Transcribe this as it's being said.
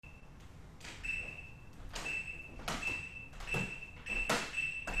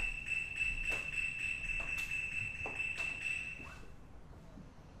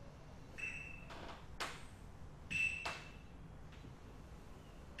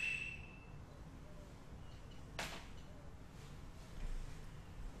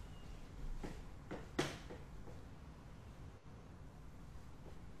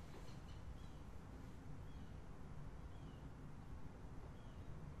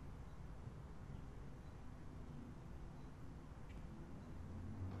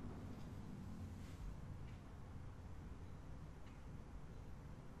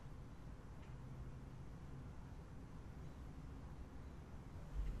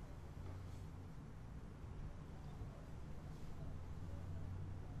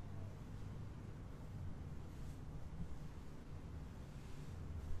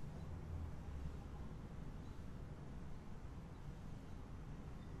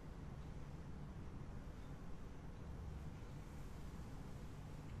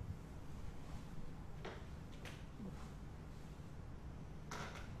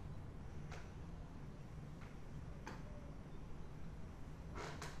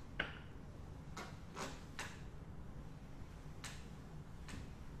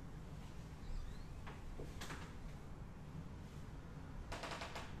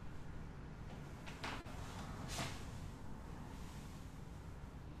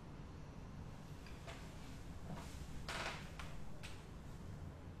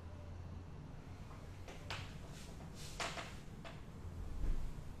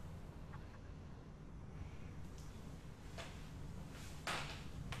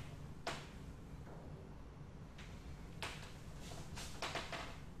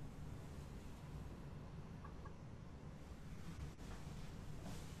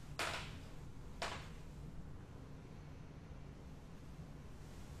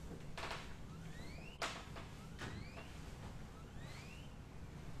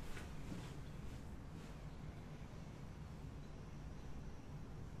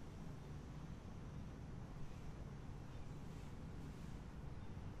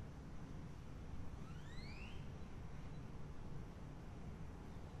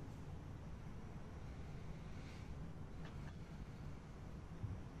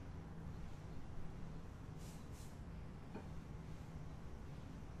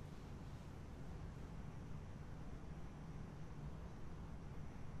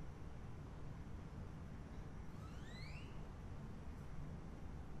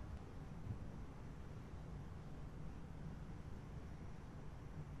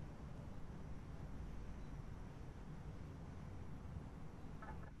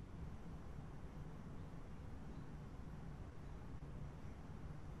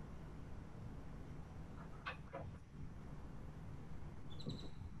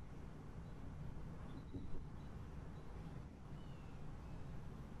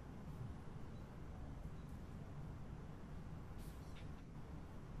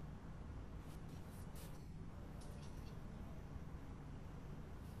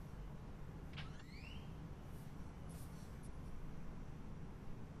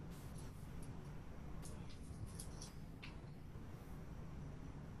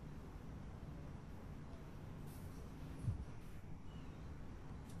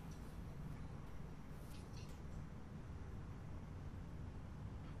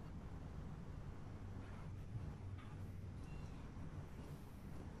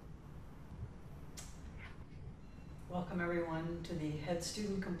Welcome everyone to the Head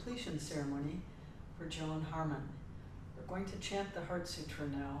Student Completion Ceremony for Joan Harmon. We're going to chant the Heart Sutra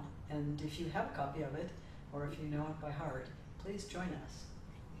now, and if you have a copy of it, or if you know it by heart, please join us.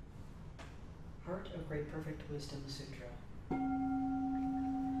 Heart of Great Perfect Wisdom Sutra.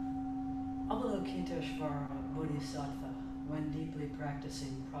 Avalokiteshvara Bodhisattva, when deeply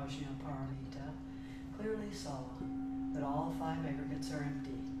practicing Prajnaparamita, clearly saw that all five aggregates are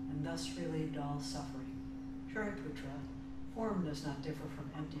empty, and thus relieved all suffering. Shariputra, form does not differ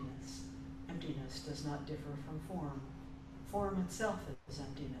from emptiness. Emptiness does not differ from form. Form itself is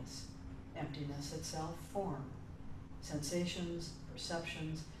emptiness. Emptiness itself form. Sensations,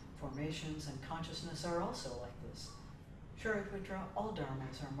 perceptions, formations, and consciousness are also like this. Shariputra, all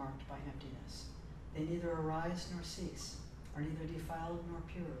dharmas are marked by emptiness. They neither arise nor cease, are neither defiled nor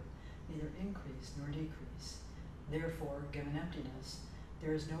pure, neither increase nor decrease. Therefore, given emptiness,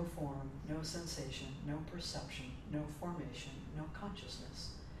 there is no form, no sensation, no perception, no formation, no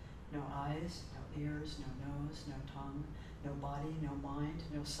consciousness. No eyes, no ears, no nose, no tongue, no body, no mind,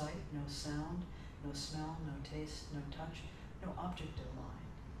 no sight, no sound, no smell, no taste, no touch, no object of mind,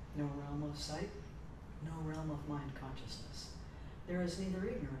 no realm of sight, no realm of mind consciousness. There is neither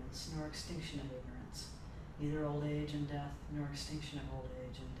ignorance nor extinction of ignorance, neither old age and death nor extinction of old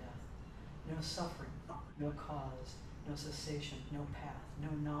age and death, no suffering, no cause, no cessation, no path, no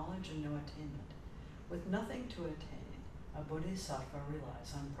knowledge, and no attainment. With nothing to attain, a bodhisattva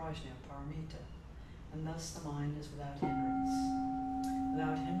relies on Prajnaparamita, and thus the mind is without hindrance.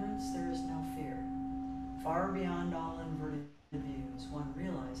 Without hindrance, there is no fear. Far beyond all inverted views, one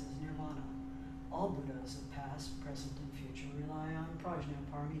realizes nirvana. All Buddhas of past, present, and future rely on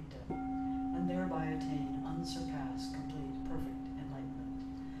Prajnaparamita, and thereby attain unsurpassed, complete, perfect enlightenment.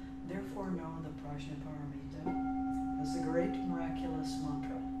 Therefore know the Prajnaparamita as the great miraculous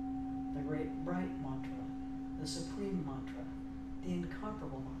mantra, the great bright mantra, the supreme mantra, the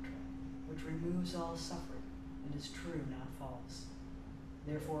incomparable mantra, which removes all suffering and is true, not false.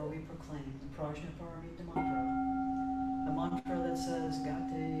 Therefore we proclaim the Prajnaparamita mantra, the mantra that says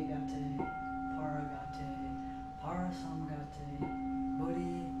Gate, Gate, Paragate, Parasamgate,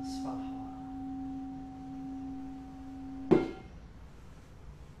 Bodhi Svaha.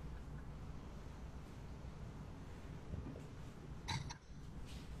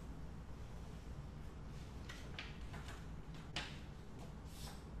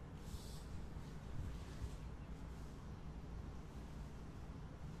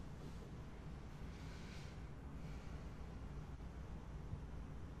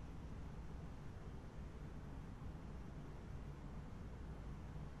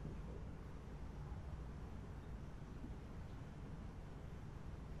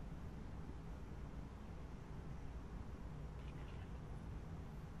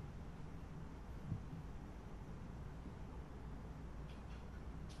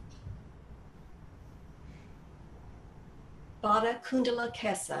 Bada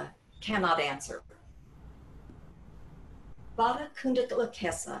Kundalakesa cannot answer. Bada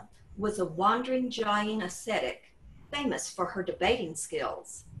Kundalakesa was a wandering Jain ascetic famous for her debating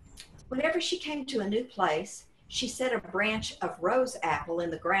skills. Whenever she came to a new place, she set a branch of rose apple in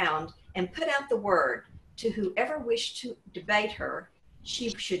the ground and put out the word to whoever wished to debate her. She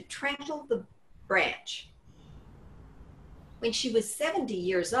should trample the branch. When she was 70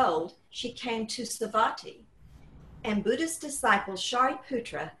 years old, she came to Savatthi, and Buddha's disciple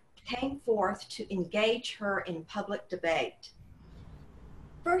Shariputra came forth to engage her in public debate.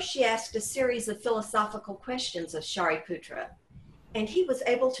 First, she asked a series of philosophical questions of Shariputra, and he was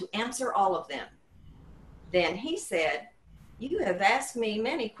able to answer all of them. Then he said, "You have asked me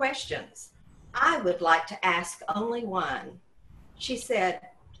many questions. I would like to ask only one." She said,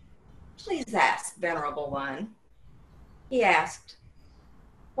 "Please ask, Venerable One." He asked,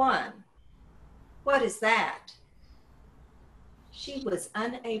 "One, what is that?" She was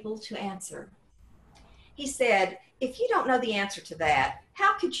unable to answer. He said, "If you don't know the answer to that,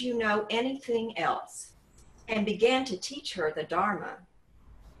 how could you know anything else?" And began to teach her the Dharma.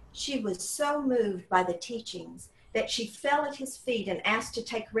 She was so moved by the teachings that she fell at his feet and asked to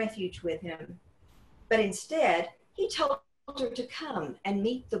take refuge with him. But instead, he told her to come and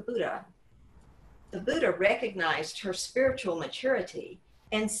meet the Buddha. The Buddha recognized her spiritual maturity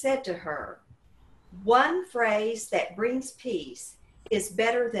and said to her, "One phrase that brings peace is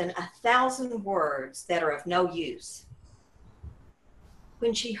better than 1,000 words that are of no use."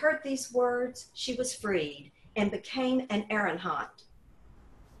 When she heard these words, she was freed and became an arahant.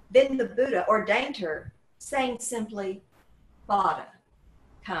 Then the Buddha ordained her, saying simply, "Bada,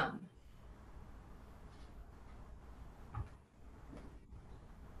 come."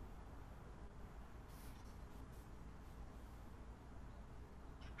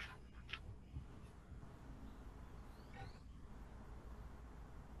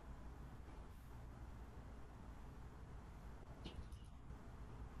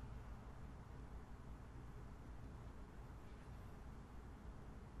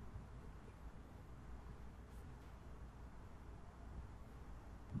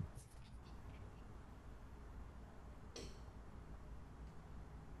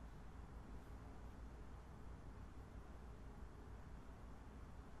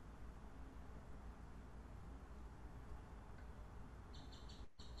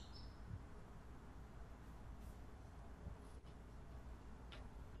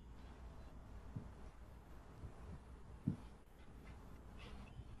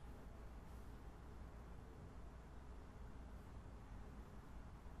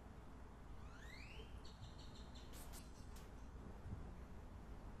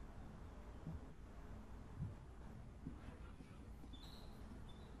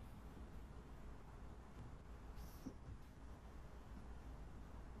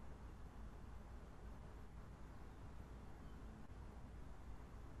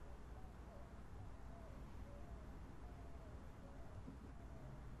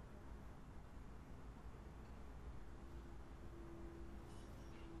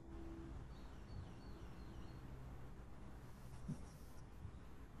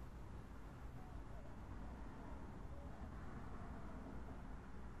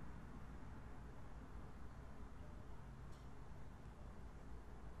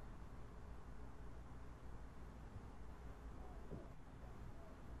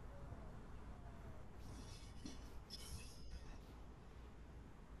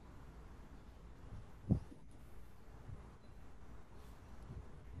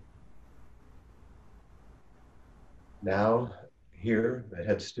 Now, here, the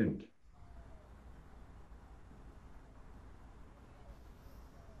head student.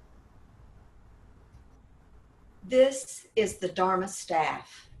 This is the Dharma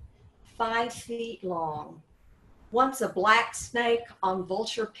staff, 5 feet long. Once a black snake on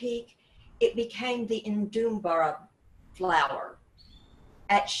Vulture Peak, it became the Indumbara flower.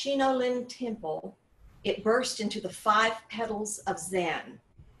 At Shinolin Temple, it burst into the 5 petals of Zen.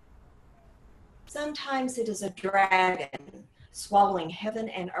 Sometimes it is a dragon swallowing heaven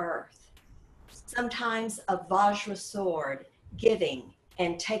and earth. Sometimes a Vajra sword giving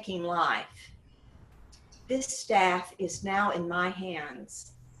and taking life. This staff is now in my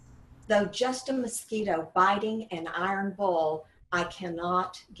hands. Though just a mosquito biting an iron bull, I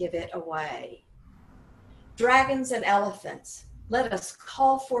cannot give it away. Dragons and elephants, let us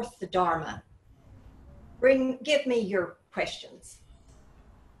call forth the Dharma. Give me your questions.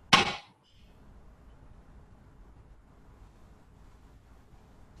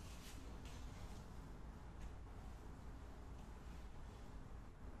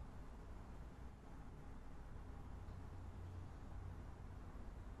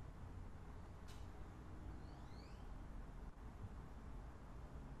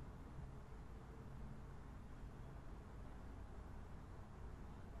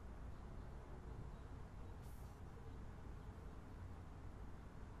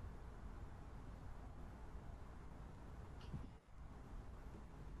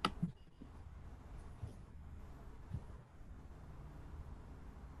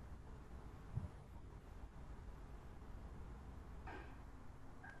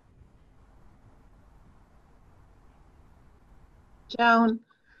 Joan,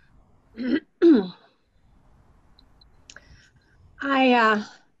 I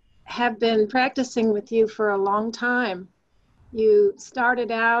have been practicing with you for a long time. You started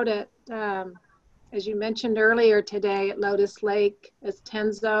out at, as you mentioned earlier today, at Lotus Lake as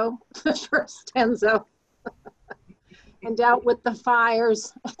Tenzo, the first Tenzo, and dealt with the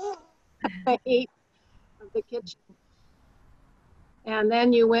fires, the heat of the kitchen. And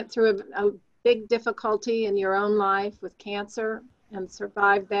then you went through a big difficulty in your own life with cancer and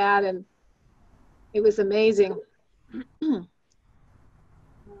survived that, and it was amazing. And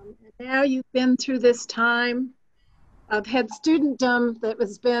now you've been through this time of head studentdom that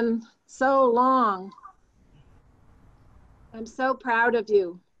has been so long. I'm so proud of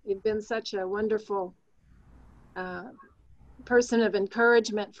you. You've been such a wonderful person of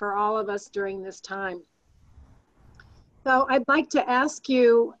encouragement for all of us during this time. So I'd like to ask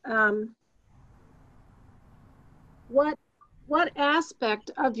you, what aspect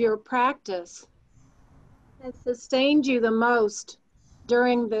of your practice has sustained you the most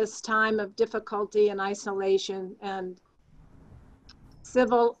during this time of difficulty and isolation and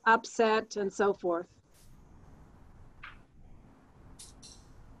civil upset and so forth?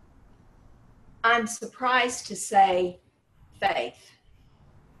 I'm surprised to say faith.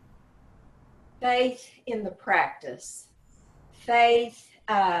 Faith in the practice, faith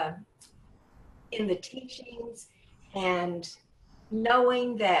in the teachings, and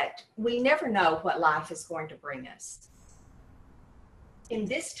knowing that we never know what life is going to bring us. In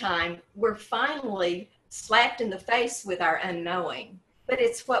this time, we're finally slapped in the face with our unknowing, but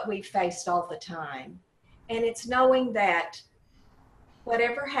it's what we faced all the time. And it's knowing that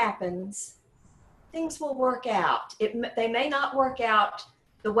whatever happens, things will work out. They may not work out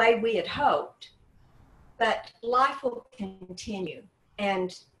the way we had hoped, but life will continue.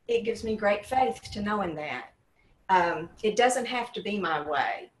 And it gives me great faith to knowing that. It doesn't have to be my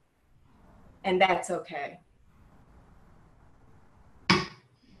way, and that's okay.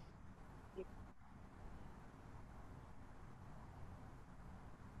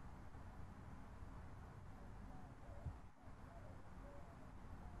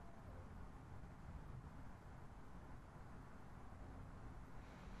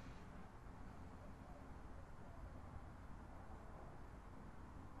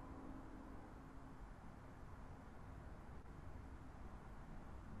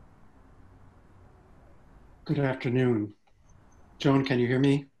 Good afternoon. Joan, can you hear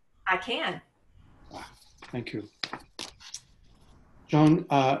me? I can. Thank you. Joan,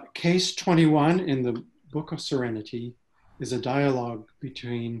 case 21 in the Book of Serenity is a dialogue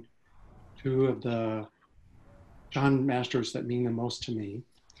between two of the Chan masters that mean the most to me,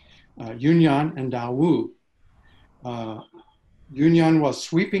 Yunyan and Dao Wu. Yunyan was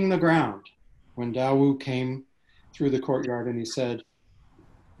sweeping the ground when Dao Wu came through the courtyard and he said,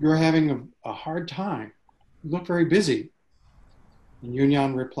 "You're having a hard time. You look very busy." And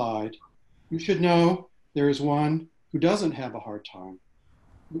Yunyan replied, "You should know there is one who doesn't have a hard time,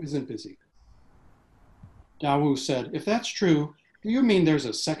 who isn't busy." Dawu said, "If that's true, do you mean there's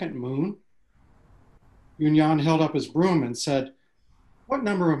a second moon?" Yunyan held up his broom and said, "What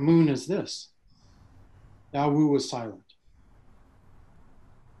number of moon is this?" Dawu was silent.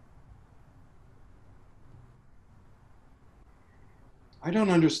 I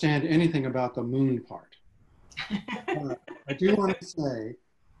don't understand anything about the moon part. But I do want to say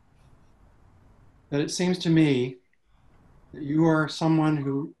that it seems to me that you are someone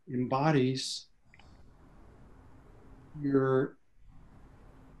who embodies your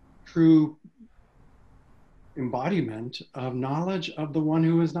true embodiment of knowledge of the one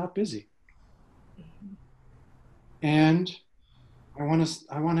who is not busy. And I want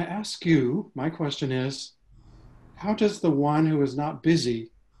to ask you, my question is, how does the one who is not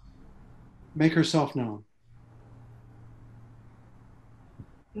busy make herself known?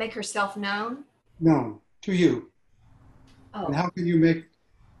 Make herself known? Known to you. And Oh, how can you make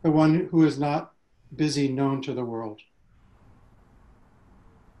the one who is not busy known to the world?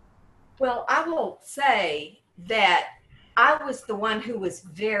 well, I will say that I was the one who was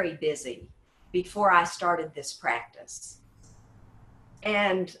very busy before I started this practice.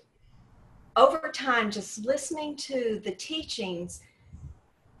 And over time, just listening to the teachings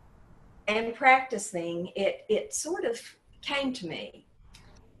and practicing, it sort of came to me.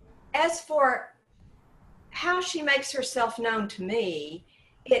 As for how she makes herself known to me,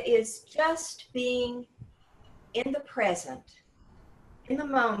 it is just being in the present, in the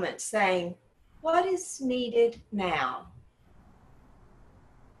moment, saying, what is needed now?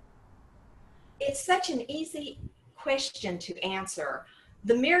 It's such an easy question to answer.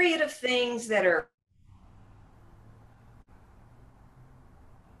 The myriad of things that are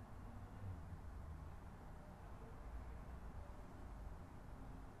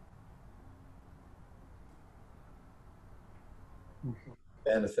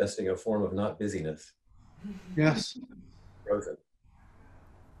Manifesting a form of not busyness. Yes. Frozen.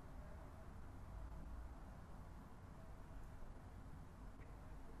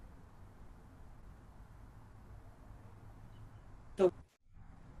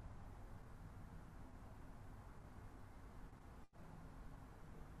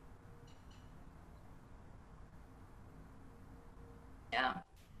 yeah.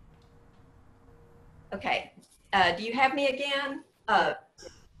 Okay. Do you have me again?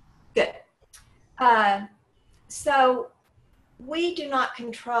 Good. So we do not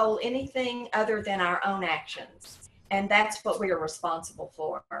control anything other than our own actions, and that's what we are responsible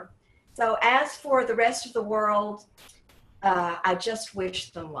for. So as for the rest of the world, I just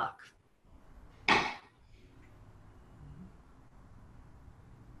wish them luck.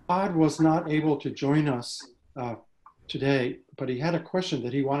 Todd was not able to join us today, but he had a question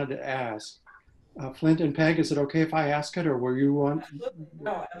that he wanted to ask. Flint and Peg, is it okay if I ask it, or were you on?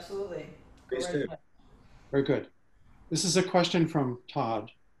 No, absolutely. Go Please right do. ahead. Very good. This is a question from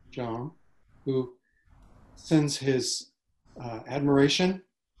Todd Joan, who sends his admiration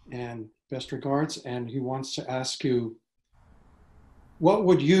and best regards, and he wants to ask you, what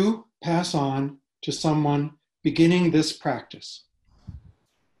would you pass on to someone beginning this practice?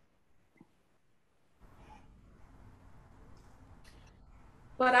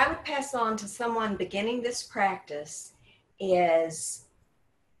 What I would pass on to someone beginning this practice is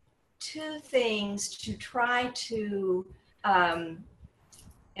two things to try to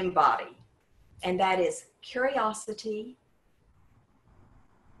embody, and that is curiosity,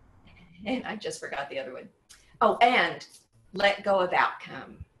 and I just forgot the other one. Oh, and let go of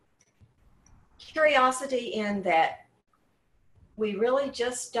outcome. Curiosity in that we really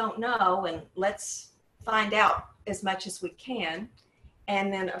just don't know, and let's find out as much as we can.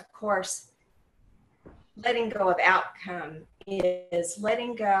 And then, of course, letting go of outcome is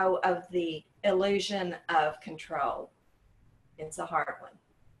letting go of the illusion of control. It's a hard one.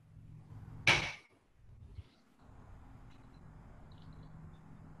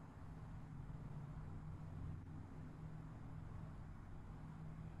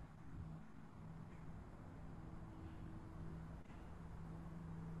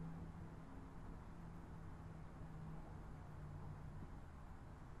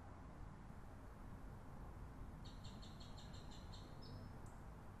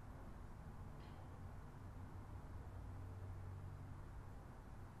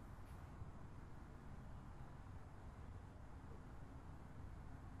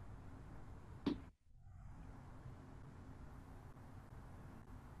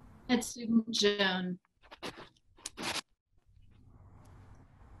 Head student Joan.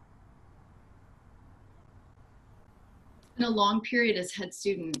 In a long period as head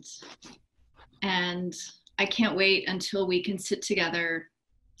student, and I can't wait until we can sit together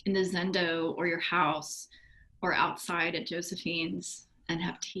in the Zendo or your house or outside at Josephine's and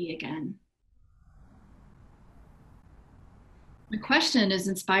have tea again. My question is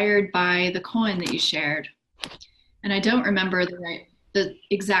inspired by the koan that you shared, and I don't remember the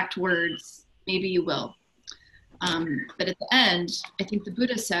exact words. Maybe you will. But at the end, I think the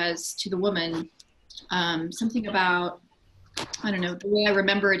Buddha says to the woman something about, I don't know, the way I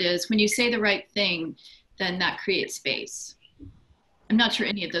remember it is, when you say the right thing, then that creates space. I'm not sure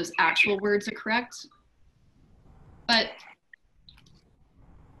any of those actual words are correct, but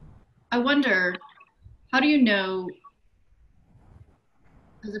I wonder, how do you know,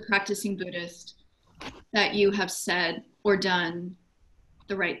 as a practicing Buddhist, that you have said or done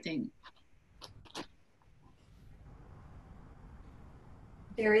the right thing?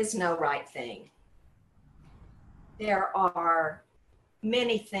 There is no right thing. There are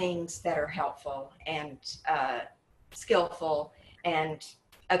many things that are helpful and skillful, and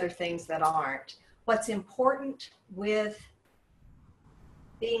other things that aren't. What's important with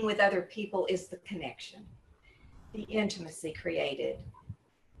being with other people is the connection, the intimacy created.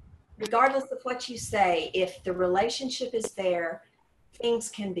 Regardless of what you say, if the relationship is there, things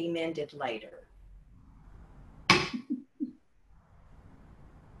can be mended later.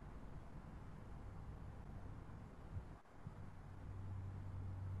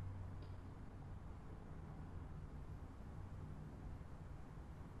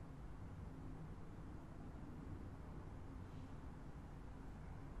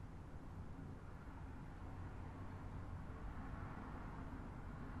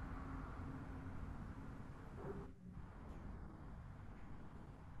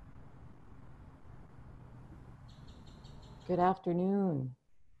 Good afternoon.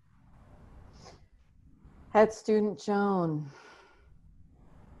 Head student Joan,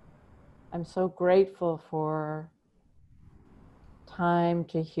 I'm so grateful for time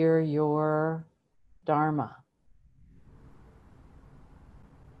to hear your Dharma.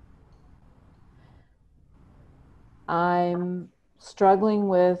 I'm struggling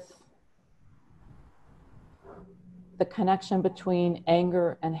with the connection between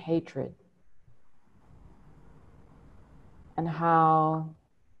anger and hatred, and how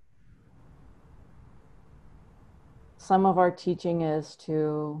some of our teaching is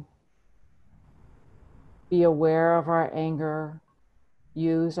to be aware of our anger,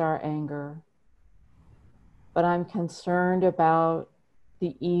 use our anger, but I'm concerned about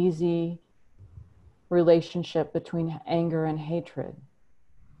the easy relationship between anger and hatred,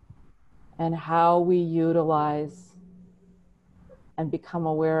 and how we utilize and become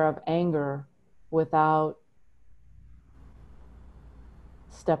aware of anger without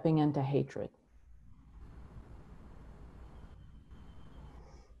stepping into hatred.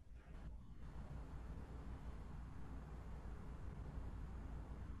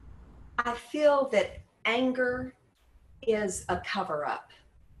 I feel that anger is a cover-up.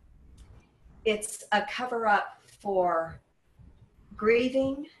 It's a cover-up for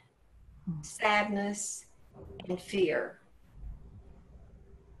grieving, sadness, and fear.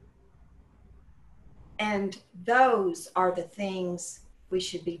 And those are the things we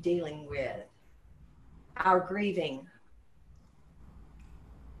should be dealing with. Our grieving,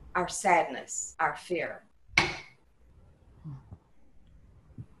 our sadness, our fear.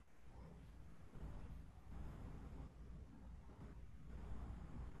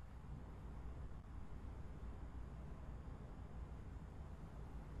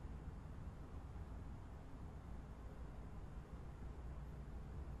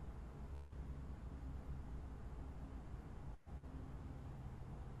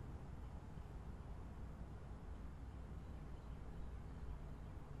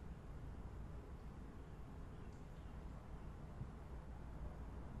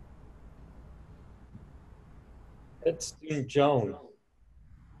 It's Student Joan.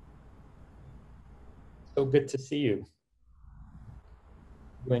 So good to see you.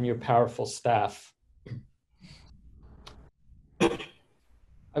 You and your powerful staff.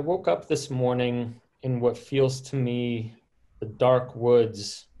 I woke up this morning in what feels to me the dark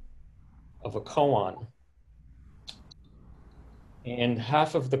woods of a koan. And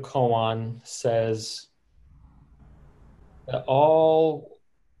half of the koan says that all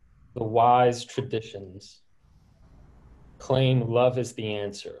the wise traditions claim love is the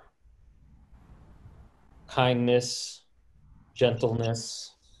answer. Kindness,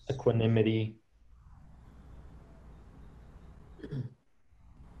 gentleness, equanimity.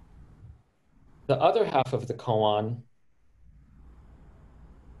 The other half of the koan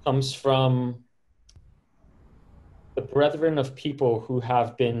comes from the brethren of people who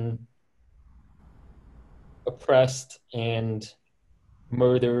have been oppressed and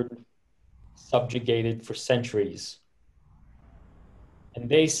murdered, subjugated for centuries. And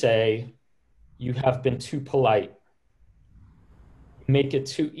they say, you have been too polite. You make it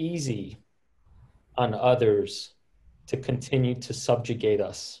too easy on others to continue to subjugate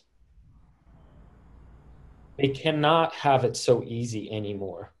us. They cannot have it so easy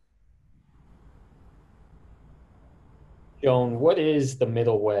anymore. Joan, what is the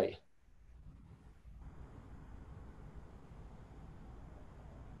middle way?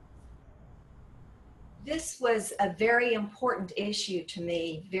 This was a very important issue to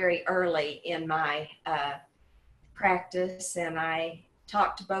me very early in my practice, and I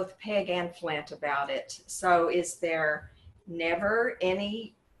talked to both Peg and Flint about it. So is there never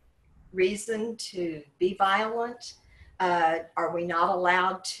any reason to be violent? Are we not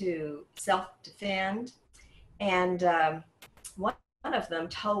allowed to self-defend? And one of them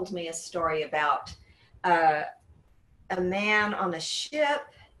told me a story about a man on a ship,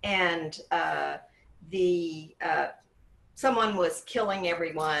 and someone was killing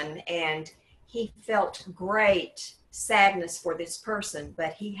everyone, and he felt great sadness for this person,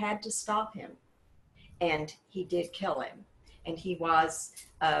 but he had to stop him, and he did kill him, and he was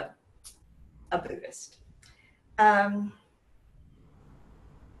a Buddhist. I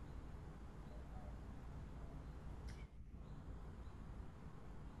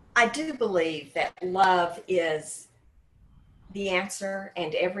do believe that love is the answer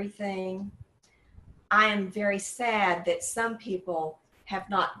and everything. I am very sad that some people have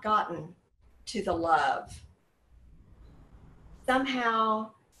not gotten to the love.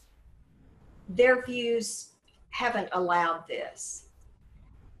 Somehow their views haven't allowed this.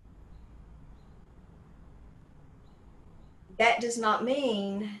 That does not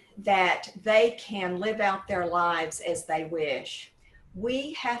mean that they can live out their lives as they wish.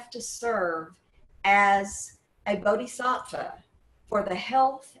 We have to serve as a bodhisattva for the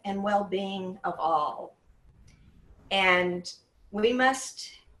health and well-being of all. And we must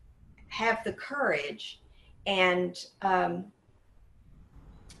have the courage and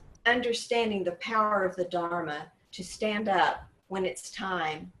understanding the power of the Dharma to stand up when it's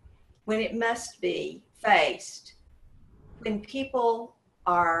time, when it must be faced, when people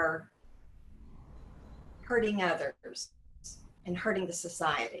are hurting others and hurting the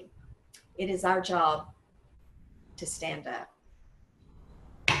society. It is our job to stand up.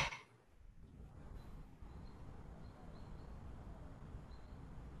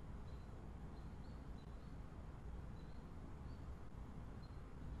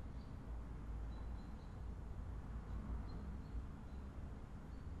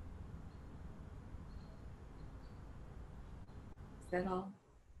 Is that all?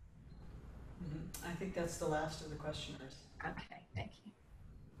 I think that's the last of the questioners. Okay, thank you.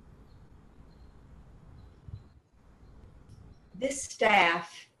 This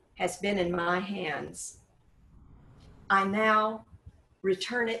staff has been in my hands. I now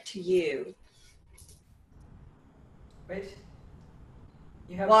return it to you. Wait.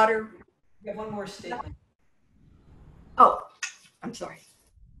 You have Water. You have one more statement. Oh, I'm sorry.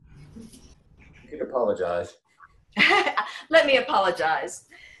 You could apologize. Let me apologize.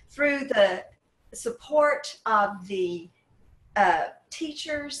 Through the support of the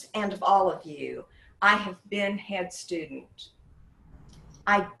teachers and of all of you, I have been head student.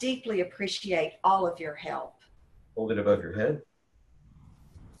 I deeply appreciate all of your help. Hold it above your head.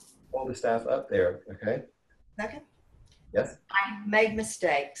 Hold the staff up there, okay? Okay? Yes? I made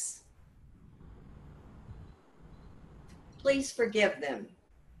mistakes. Please forgive them.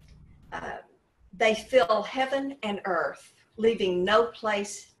 They fill heaven and earth, leaving no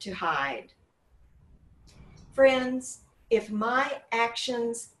place to hide. Friends, if my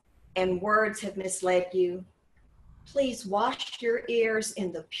actions and words have misled you, please wash your ears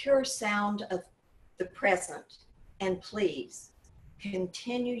in the pure sound of the present, and please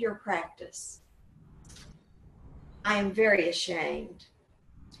continue your practice. I am very ashamed,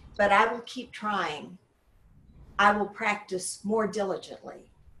 but I will keep trying. I will practice more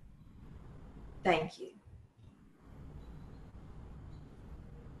diligently. Thank you.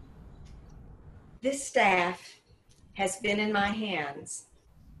 This staff has been in my hands.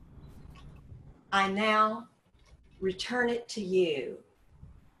 I now return it to you.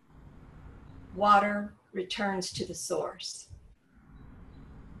 Water returns to the source.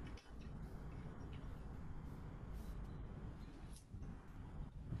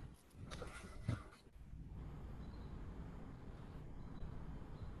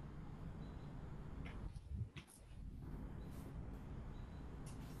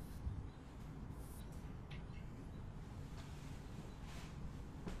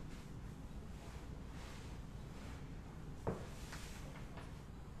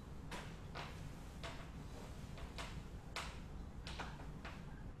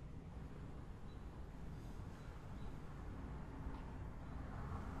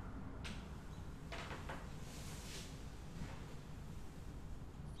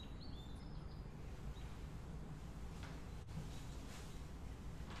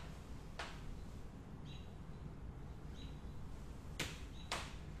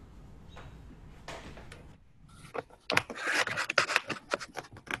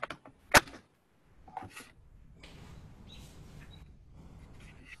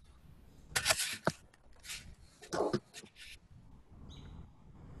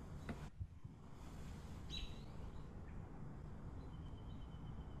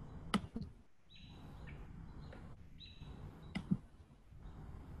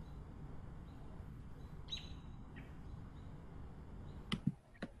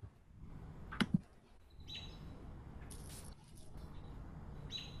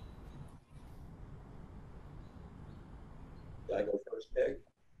 Peg?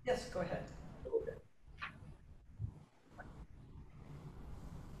 Yes, go ahead. Okay.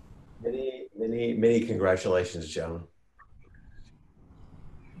 Many congratulations, Joan.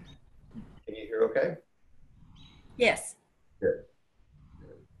 Can you hear okay? Yes. Good.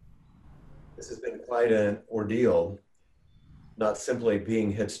 This has been quite an ordeal, not simply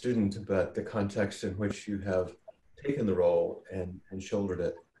being head student, but the context in which you have taken the role and shouldered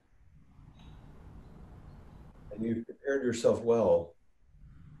it. And you've prepared yourself well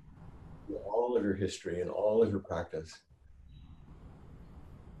through all of your history and all of your practice.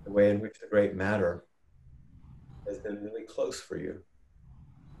 The way in which the great matter has been really close for you.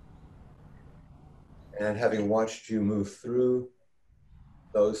 And having watched you move through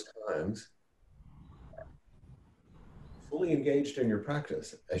those times, fully engaged in your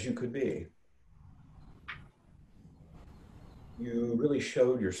practice as you could be, you really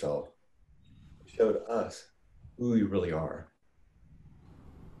showed yourself, showed us who you really are.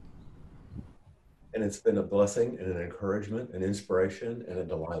 And it's been a blessing and an encouragement, an inspiration, and a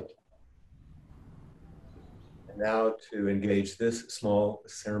delight. And now to engage this small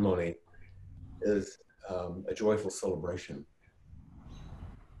ceremony is a joyful celebration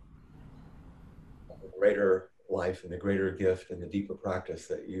of a greater life and a greater gift and the deeper practice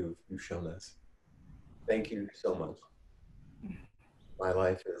that you've shown us. Thank you so much. My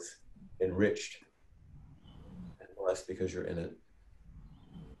life is enriched and blessed because you're in it.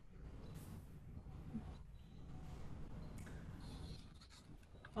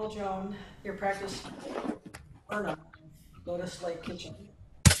 Well, Joan, your practice Burnham, Lotus Lake Kitchen.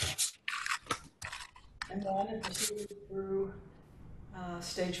 And then it proceeded through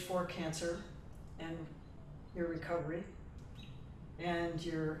stage 4 cancer and your recovery. And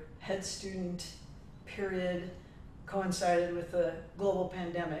your head student period coincided with the global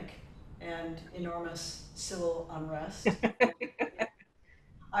pandemic and enormous civil unrest.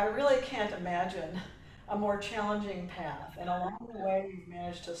 I really can't imagine a more challenging path. And along the way, you've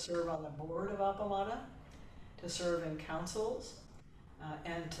managed to serve on the board of Appamada, to serve in councils,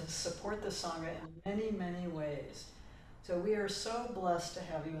 and to support the Sangha in many, many ways. So we are so blessed to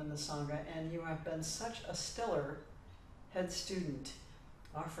have you in the Sangha, and you have been such a stellar head student,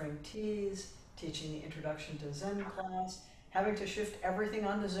 offering teas, teaching the introduction to Zen class, having to shift everything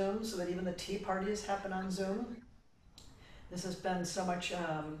onto Zoom so that even the tea parties happen on Zoom. This has been so much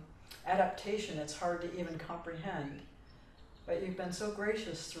adaptation, it's hard to even comprehend. But you've been so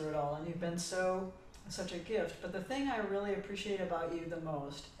gracious through it all, and you've been such a gift. But the thing I really appreciate about you the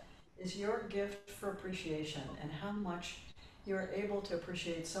most is your gift for appreciation and how much you're able to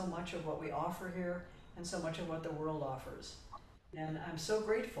appreciate so much of what we offer here and so much of what the world offers. And I'm so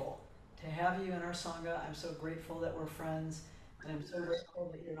grateful to have you in our Sangha. I'm so grateful that we're friends, and I'm so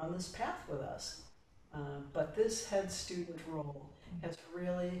grateful that you're on this path with us. But this head student role has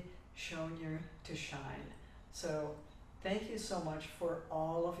really shown you to shine. So thank you so much for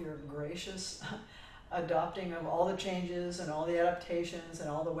all of your gracious adopting of all the changes and all the adaptations and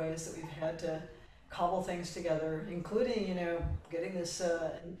all the ways that we've had to cobble things together, including, getting this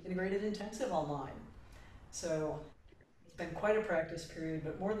integrated intensive online. So it's been quite a practice period,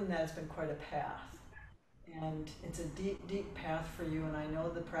 but more than that, it's been quite a path. And it's a deep, deep path for you, and I know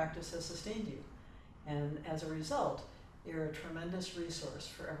the practice has sustained you. And as a result, you're a tremendous resource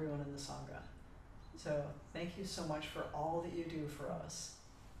for everyone in the Sangha. So thank you so much for all that you do for us.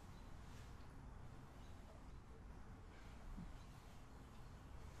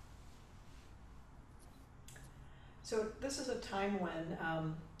 So this is a time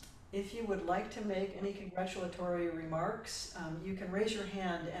when, if you would like to make any congratulatory remarks, you can raise your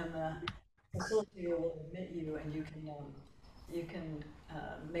hand and the facilitator will admit you, and you can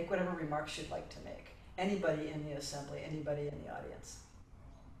make whatever remarks you'd like to make. Anybody in the assembly, anybody in the audience.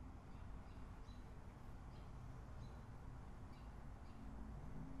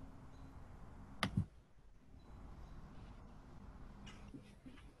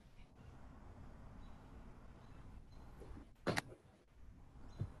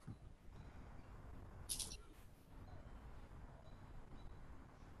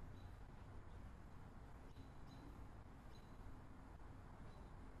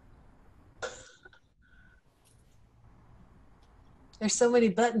 There's so many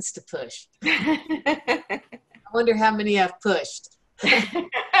buttons to push. I wonder how many I've pushed.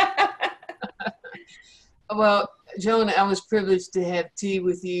 Well, Joan, I was privileged to have tea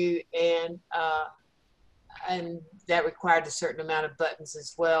with you, and that required a certain amount of buttons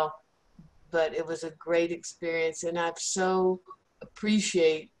as well. But it was a great experience, and I so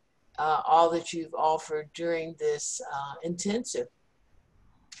appreciate all that you've offered during this intensive,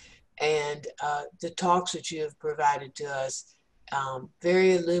 and the talks that you have provided to us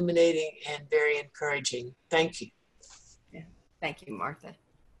very illuminating and very encouraging. Thank you. Yeah. Thank you, Martha.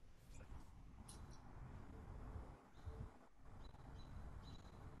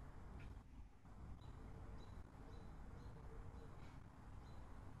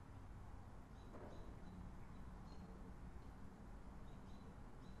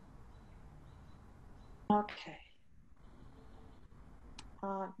 Okay.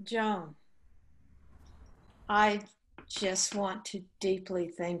 Joan, I just want to deeply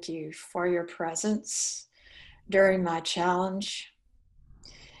thank you for your presence during my challenge.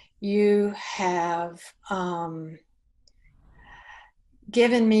 You have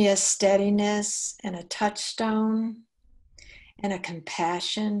given me a steadiness and a touchstone and a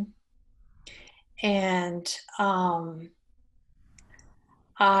compassion. And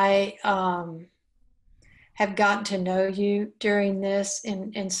I have gotten to know you during this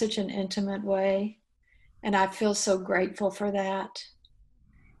in such an intimate way. And I feel so grateful for that.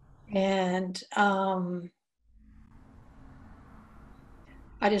 And I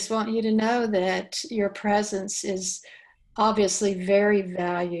just want you to know that your presence is obviously very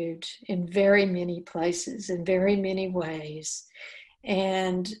valued in very many places, in very many ways.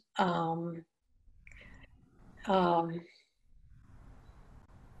 And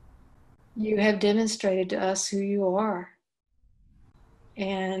you have demonstrated to us who you are.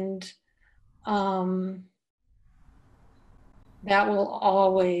 And that will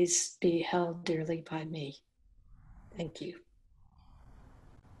always be held dearly by me. Thank you.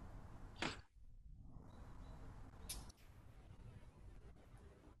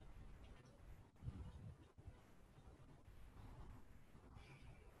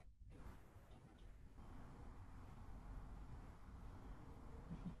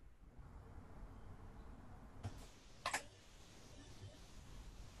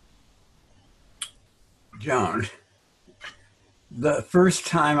 Joan, the first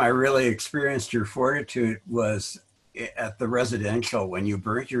time I really experienced your fortitude was at the residential when you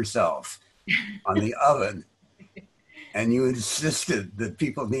burnt yourself on the oven and you insisted that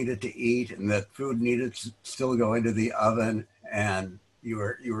people needed to eat and that food needed to still go into the oven, and you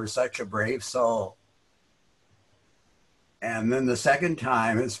were such a brave soul. And then the second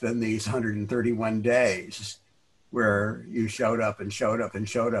time it's been these 131 days where you showed up and showed up and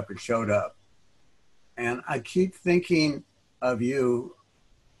showed up and showed up. And I keep thinking of you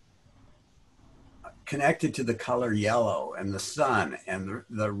connected to the color yellow and the sun, and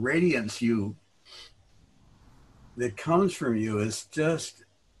the radiance that comes from you is just,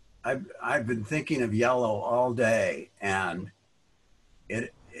 I've been thinking of yellow all day, and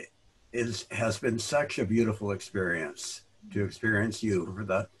it has been such a beautiful experience to experience you for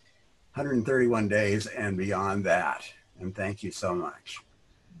the 131 days and beyond that. And thank you so much.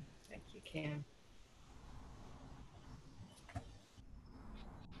 Thank you, Cam.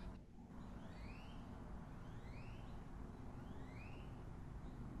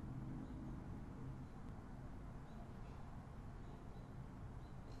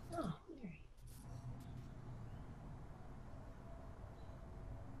 Oh, Mary.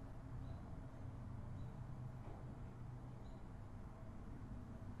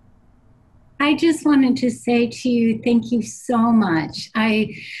 I just wanted to say to you, thank you so much.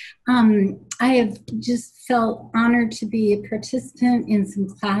 I have just felt honored to be a participant in some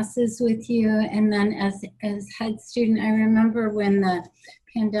classes with you. And then as head student, I remember when the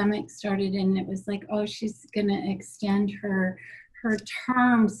pandemic started and it was like, oh, she's gonna extend her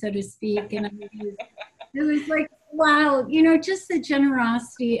term, so to speak. And it was like, wow, you know, just the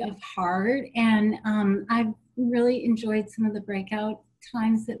generosity of heart. And I've really enjoyed some of the breakout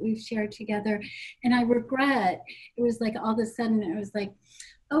times that we've shared together. And I regret, it was like all of a sudden it was like,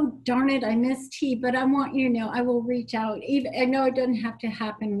 oh, darn it, I missed tea, but I want you to know I will reach out. Even, I know it doesn't have to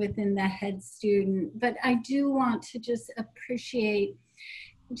happen within the head student, but I do want to just appreciate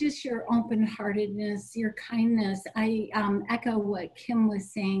just your open-heartedness, your kindness. I echo what Kim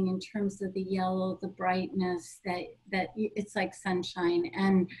was saying in terms of the yellow, the brightness, that it's like sunshine,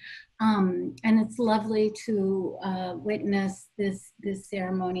 and it's lovely to witness this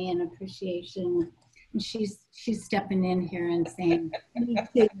ceremony and appreciation. And she's stepping in here and saying, me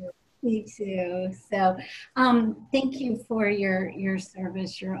too, me too. So thank you for your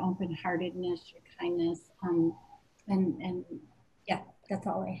service, your open-heartedness, your kindness, and yeah. That's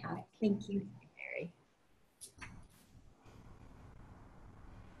all I have. Thank you, Mary.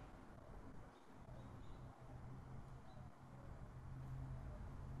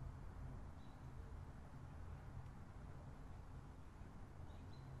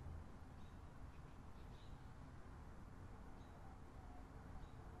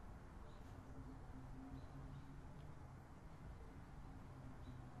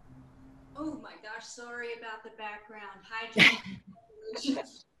 gosh, sorry about the background. Hi, John.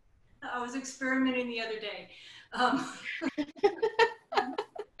 I was experimenting the other day.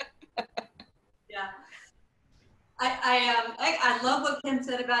 Yeah. I love what Kim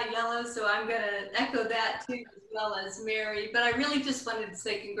said about yellow, so I'm going to echo that too, as well as Mary. But I really just wanted to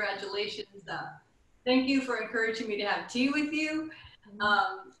say congratulations. Thank you for encouraging me to have tea with you.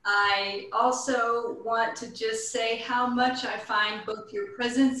 I also want to just say how much I find both your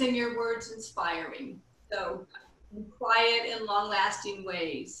presence and your words inspiring. So in quiet and long-lasting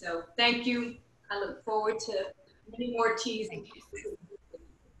ways. So thank you. I look forward to many more teas.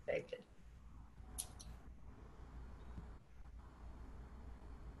 Very good.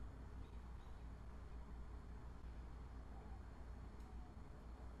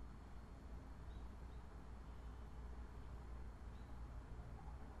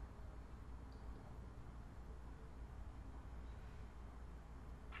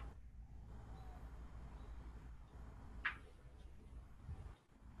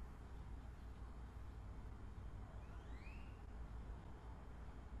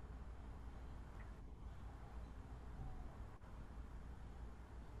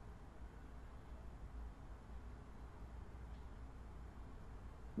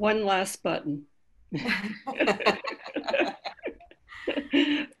 One last button.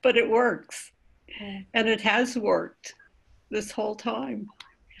 But it works. And it has worked this whole time.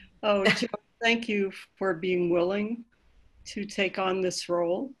 Oh, Joe, thank you for being willing to take on this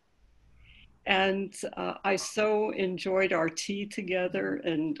role. And I so enjoyed our tea together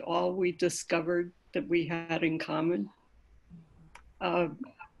and all we discovered that we had in common.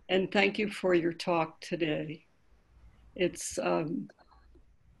 And thank you for your talk today. It's,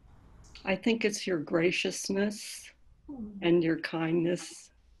 I think it's your graciousness and your kindness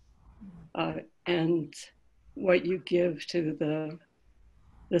and what you give to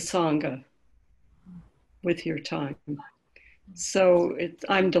the Sangha with your time. So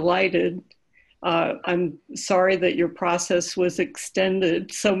I'm delighted. I'm sorry that your process was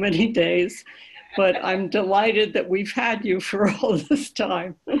extended so many days, but I'm delighted that we've had you for all this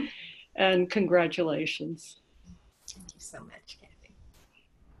time. And congratulations. Thank you so much, Kathy.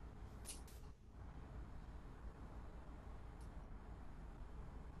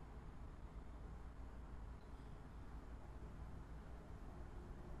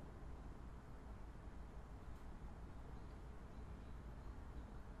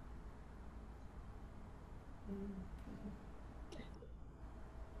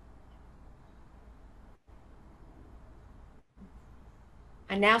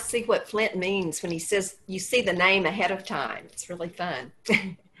 I now see what Flint means when he says you see the name ahead of time. It's really fun.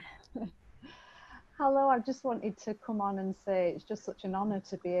 Hello, I just wanted to come on and say it's just such an honor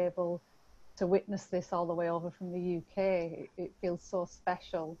to be able to witness this all the way over from the UK. It feels so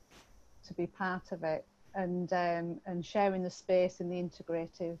special to be part of it and sharing the space in the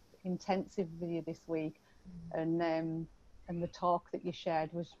integrative intensive with you this week. And the talk that you shared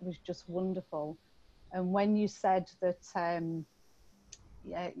was just wonderful. And when you said that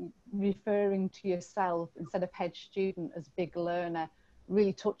referring to yourself instead of head student as big learner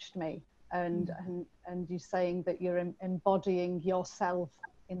really touched me, and you saying that you're embodying yourself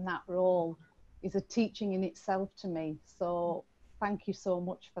in that role is a teaching in itself to me. So thank you so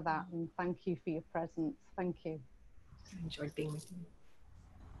much for that, and thank you for your presence. Thank you. I enjoyed being with you.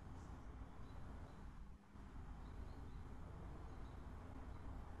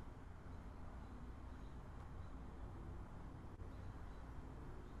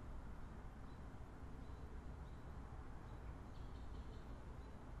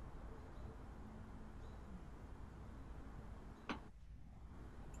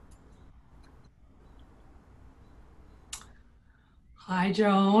 Hi,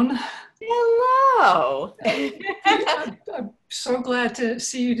 Joan. Hello. I'm so glad to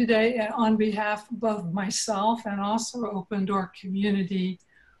see you today. On behalf of both myself and also Open Door Community,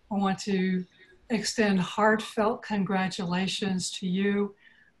 I want to extend heartfelt congratulations to you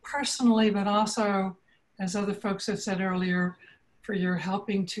personally, but also, as other folks have said earlier, for your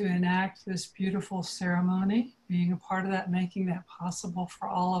helping to enact this beautiful ceremony, being a part of that, making that possible for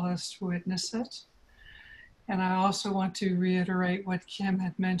all of us to witness it. And I also want to reiterate what Kim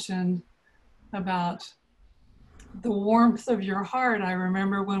had mentioned about the warmth of your heart. I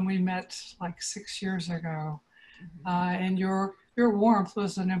remember when we met like 6 years ago, and your warmth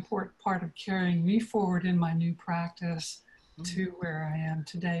was an important part of carrying me forward in my new practice to where I am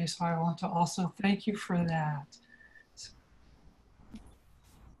today. So I want to also thank you for that.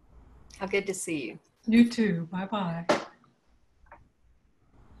 How good to see you. You too. Bye-bye.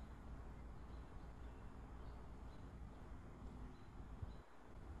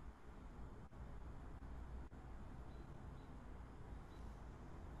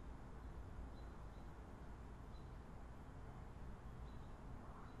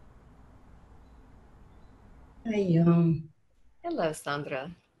 Hi, John. Hello, Sandra.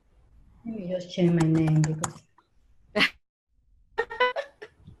 Let me just change my name because.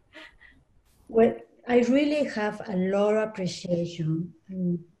 Well, I really have a lot of appreciation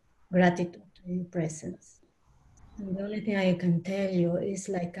and gratitude to your presence. And the only thing I can tell you is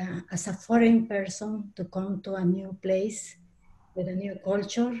like as a foreign person to come to a new place with a new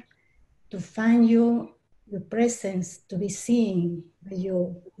culture, to find you, your presence to be seen by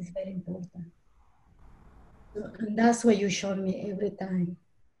you is very important. And that's what you show me every time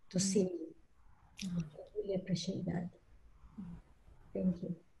to see me. I really appreciate that. Thank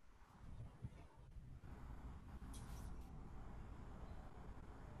you.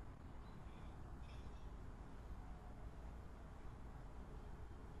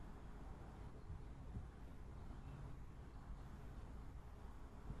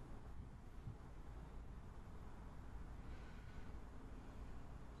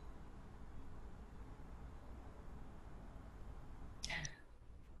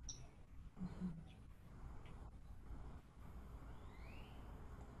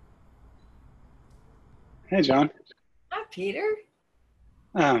 Hey, John. Hi, Peter.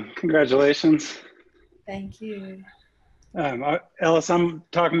 Congratulations. Thank you. Ellis, I'm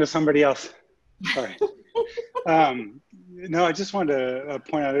talking to somebody else. Sorry. No, I just wanted to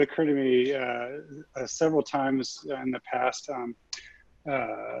point out, it occurred to me several times in the past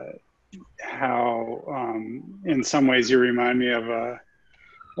how in some ways you remind me of a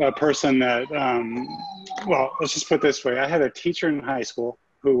person that, well, let's just put it this way. I had a teacher in high school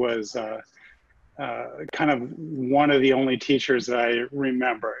who was kind of one of the only teachers that I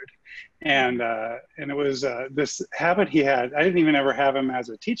remembered. And it was this habit he had. I didn't even ever have him as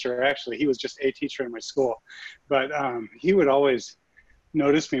a teacher, actually. He was just a teacher in my school. But he would always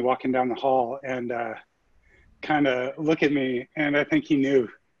notice me walking down the hall and kind of look at me. And I think he knew,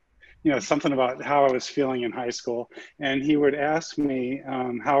 you know, something about how I was feeling in high school. And he would ask me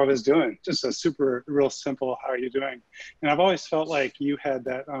how I was doing. Just a super, real simple, how are you doing? And I've always felt like you had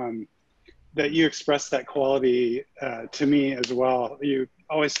that, that you expressed that quality to me as well. You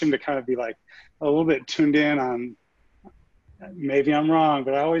always seem to kind of be like a little bit tuned in on, maybe I'm wrong,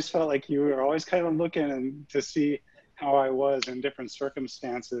 but I always felt like you were always kind of looking and to see how I was in different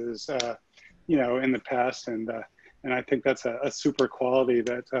circumstances, you know, in the past. And I think that's a super quality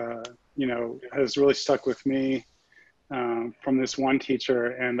that, you know, has really stuck with me from this one teacher,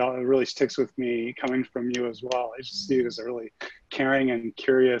 and it really sticks with me coming from you as well. I just see you as a really caring and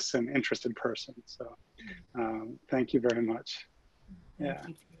curious and interested person. So thank you very much. Yeah,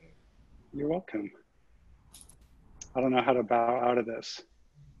 you're welcome. I don't know how to bow out of this.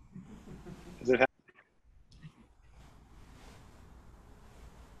 Does it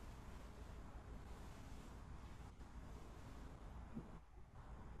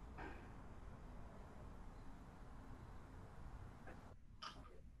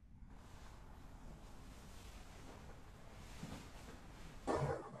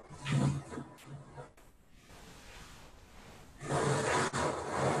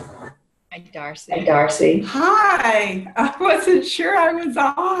Hi, Darcy. Hi, Darcy. Hi. I wasn't sure I was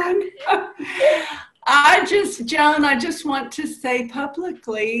on. Joan, I just want to say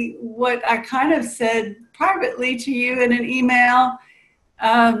publicly what I kind of said privately to you in an email.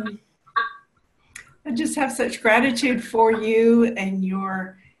 I just have such gratitude for you and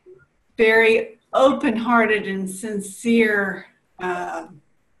your very open-hearted and sincere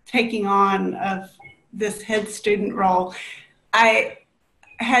taking on of this head student role. I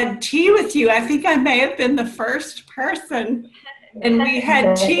had tea with you. I think I may have been the first person, and we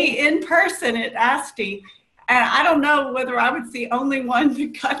had tea in person at ASTE. And I don't know whether I was the only one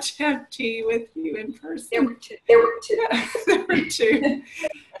that got to have tea with you in person. There were two. There were two.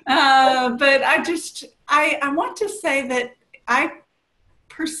 But I want to say that I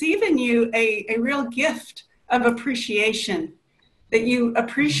perceive in you a real gift of appreciation, that you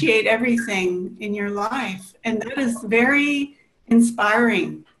appreciate everything in your life. And that is very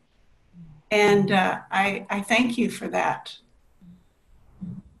inspiring. And I thank you for that.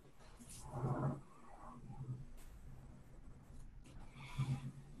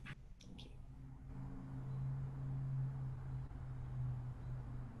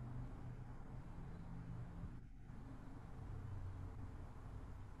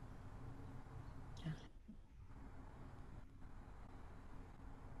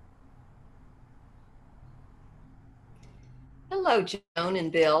 Hello, Joan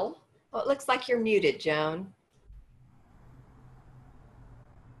and Bill. Well, it looks like you're muted, Joan.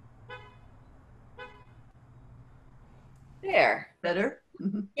 There. Better?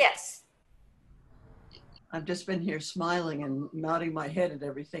 Yes. I've just been here smiling and nodding my head at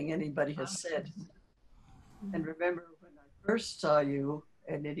everything anybody has said. And remember when I first saw you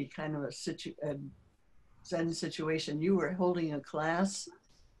in any kind of a Zen situation, you were holding a class.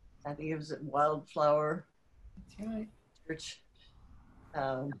 I think it was at Wildflower Church.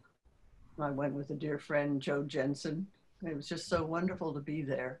 I went with a dear friend, Joe Jensen. It was just so wonderful to be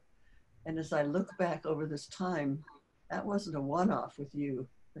there. And as I look back over this time, that wasn't a one-off with you,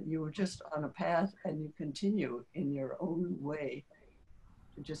 but you were just on a path and you continue in your own way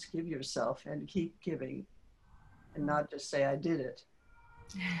to just give yourself and keep giving and not just say, I did it.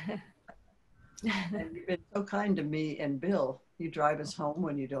 And you've been so kind to me and Bill. You drive us home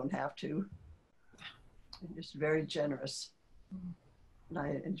when you don't have to. You're just very generous. And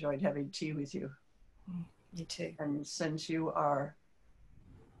I enjoyed having tea with you. Me too. And since you are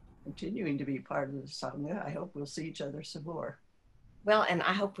continuing to be part of the Sangha, I hope we'll see each other some more. Well, and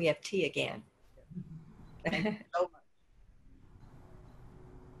I hope we have tea again. Thank you so much.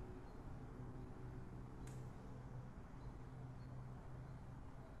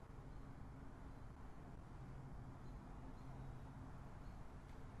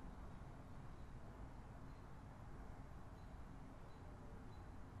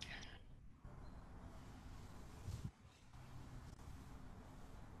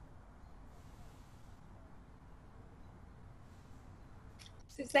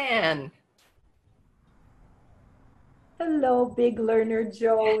 Suzanne. Hello, big learner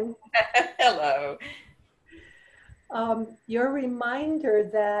Joan. Hello. Your reminder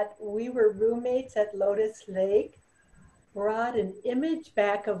that we were roommates at Lotus Lake brought an image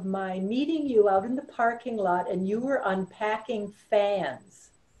back of my meeting you out in the parking lot, and you were unpacking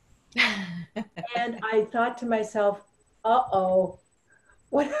fans. And I thought to myself, uh-oh,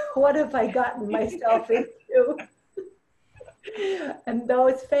 what have I gotten myself into? And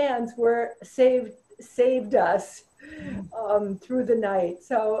those fans were saved us through the night.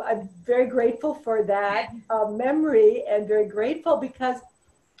 So I'm very grateful for that memory, and very grateful because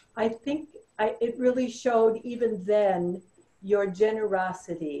I think it really showed even then your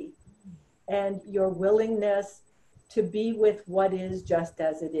generosity and your willingness to be with what is just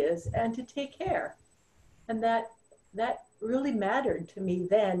as it is and to take care. And that really mattered to me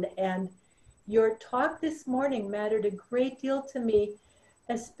then. And your talk this morning mattered a great deal to me,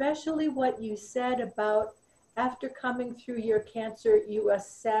 especially what you said about after coming through your cancer, you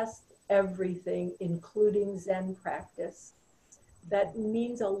assessed everything, including Zen practice. That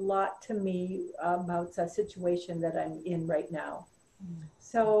means a lot to me about the situation that I'm in right now.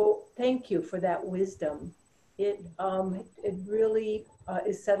 So thank you for that wisdom. It really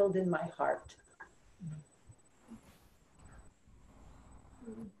is settled in my heart.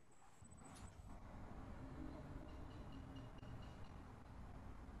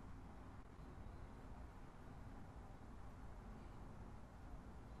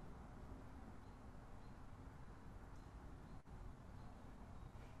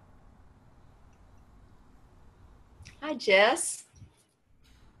 Hi, Jess.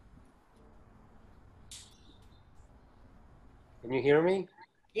 Can you hear me?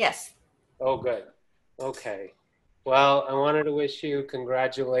 Yes. Oh, good. Okay. Well, I wanted to wish you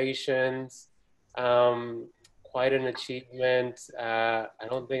congratulations. Quite an achievement. I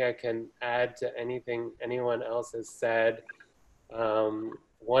don't think I can add to anything anyone else has said.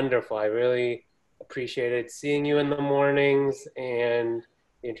 Wonderful. I really appreciated seeing you in the mornings and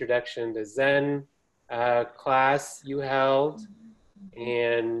the introduction to Zen class you held.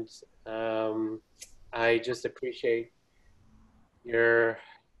 And I just appreciate the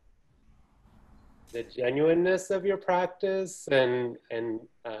genuineness of your practice, and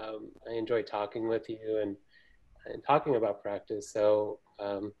I enjoy talking with you and talking about practice. So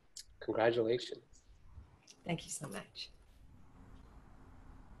congratulations. Thank you so much.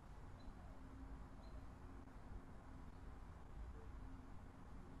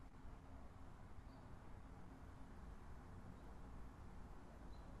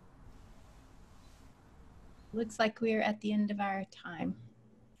 Looks like we're at the end of our time.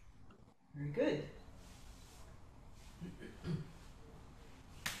 Very good.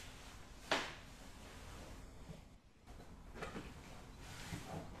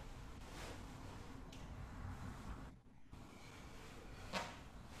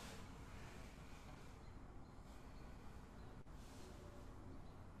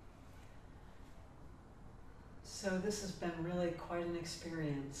 So this has been really quite an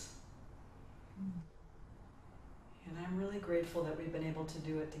experience. And I'm really grateful that we've been able to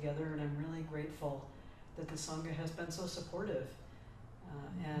do it together, and I'm really grateful that the Sangha has been so supportive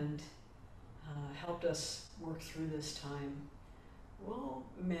and helped us work through this time. We'll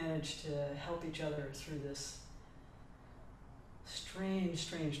manage to help each other through this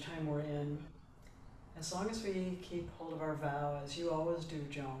strange time we're in. as long as we keep hold of our vow, as you always do,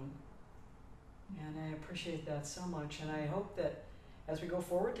 Joan. And I appreciate that so much. And I hope that as we go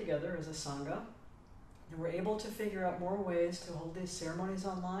forward together as a Sangha, that we're able to figure out more ways to hold these ceremonies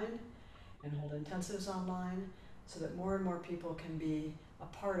online and hold intensives online so that more and more people can be a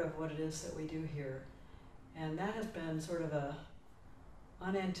part of what it is that we do here. And that has been sort of a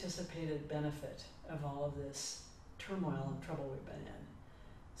unanticipated benefit of all of this turmoil and trouble we've been in.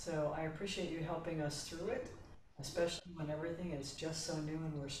 So I appreciate you helping us through it, especially when everything is just so new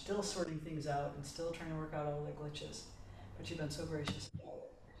and we're still sorting things out and still trying to work out all the glitches. But you've been so gracious about it.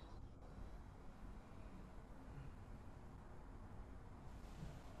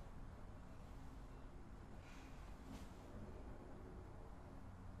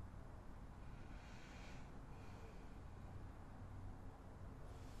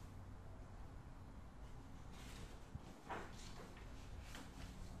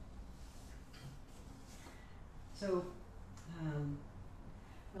 So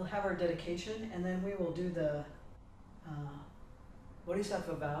we'll have our dedication, and then we will do the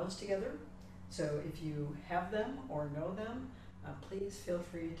Bodhisattva vows together. So if you have them or know them, please feel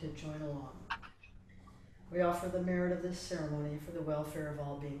free to join along. We offer the merit of this ceremony for the welfare of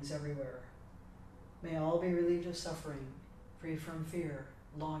all beings everywhere. May all be relieved of suffering, free from fear,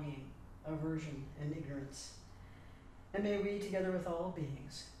 longing, aversion, and ignorance. And may we, together with all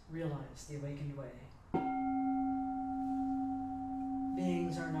beings, realize the awakened way.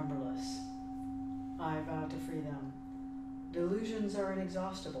 Beings are numberless. I vow to free them. Delusions are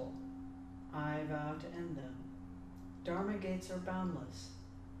inexhaustible. I vow to end them. Dharma gates are boundless.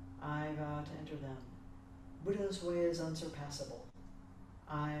 I vow to enter them. Buddha's way is unsurpassable.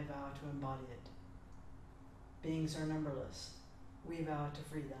 I vow to embody it. Beings are numberless. We vow to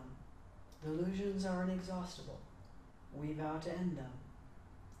free them. Delusions are inexhaustible. We vow to end them.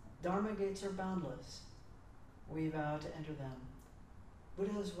 Dharma gates are boundless. We vow to enter them.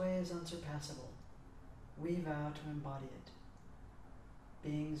 Buddha's way is unsurpassable. We vow to embody it.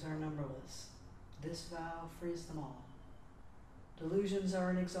 Beings are numberless. This vow frees them all. Delusions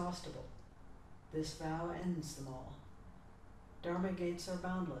are inexhaustible. This vow ends them all. Dharma gates are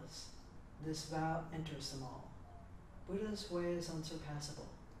boundless. This vow enters them all. Buddha's way is unsurpassable.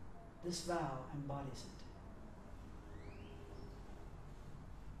 This vow embodies it.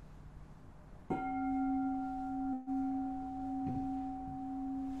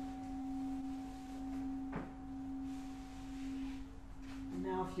 And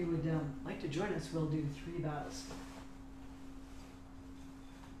now if you would like to join us, we'll do 3 vows.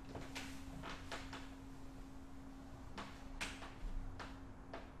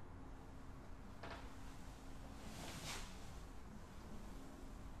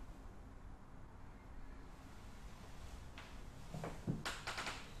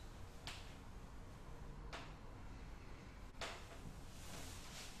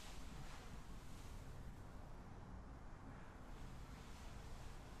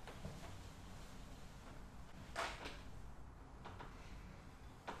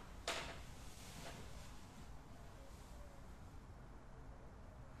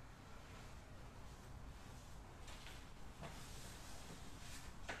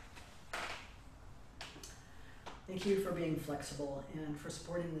 Thank you for being flexible and for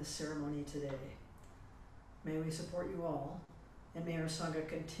supporting this ceremony today. May we support you all, and may our Sangha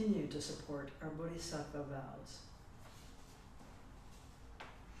continue to support our Bodhisattva vows.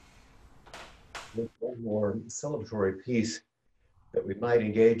 There's one more celebratory piece that we might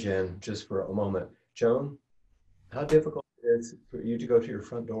engage in just for a moment. Joan, how difficult it is for you to go to your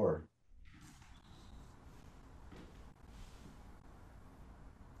front door?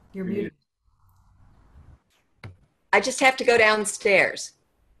 You're muted. I just have to go downstairs.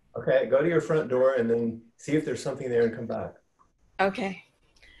 Okay, go to your front door and then see if there's something there and come back. Okay.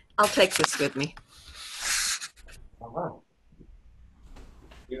 I'll take this with me. Wow.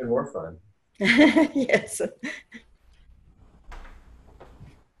 Even more fun. Yes.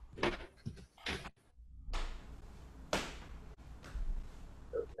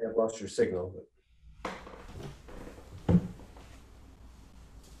 I've lost your signal.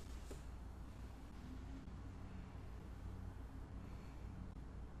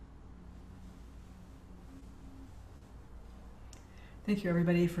 Thank you,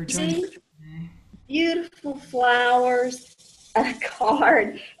 everybody, for joining us today. Beautiful flowers, a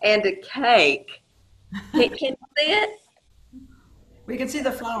card, and a cake. Can you see it? We can see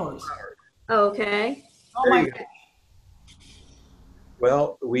the flowers. Okay. Oh my gosh.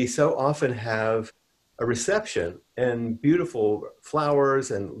 Well, we so often have a reception and beautiful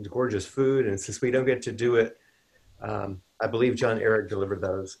flowers and gorgeous food, and since we don't get to do it, I believe John Eric delivered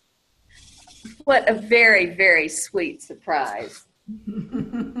those. What a very, very sweet surprise.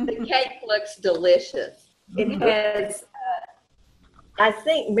 The cake looks delicious. It has, I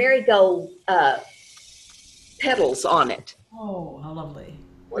think, marigold petals on it. Oh, how lovely.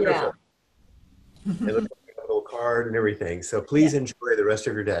 Wonderful. It looks like a little card and everything. So please enjoy the rest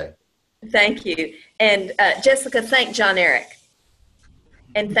of your day. Thank you. And Jessica, thank John Eric.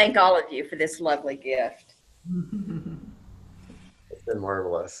 And thank all of you for this lovely gift. It's been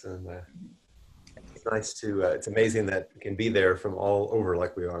marvelous. And it's nice to, it's amazing that we can be there from all over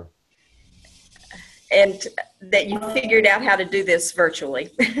like we are. And that you figured out how to do this virtually.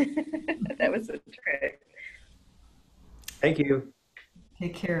 That was a trick. Thank you.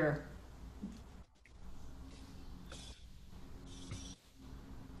 Take care.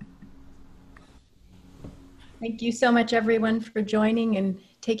 Thank you so much, everyone, for joining and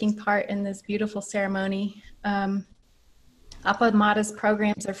taking part in this beautiful ceremony. Appamada's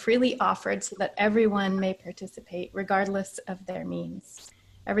programs are freely offered so that everyone may participate, regardless of their means.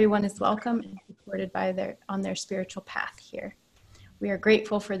 Everyone is welcome and supported by on their spiritual path here. We are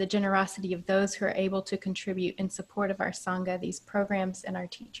grateful for the generosity of those who are able to contribute in support of our Sangha, these programs, and our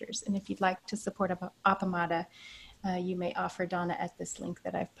teachers. And if you'd like to support Appamada, you may offer Donna at this link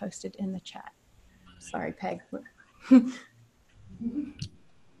that I've posted in the chat. Sorry, Peg. Okay.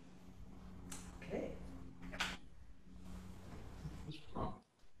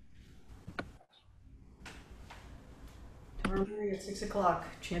 Tomorrow morning at 6 o'clock,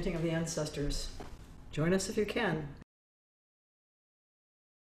 chanting of the ancestors. Join us if you can.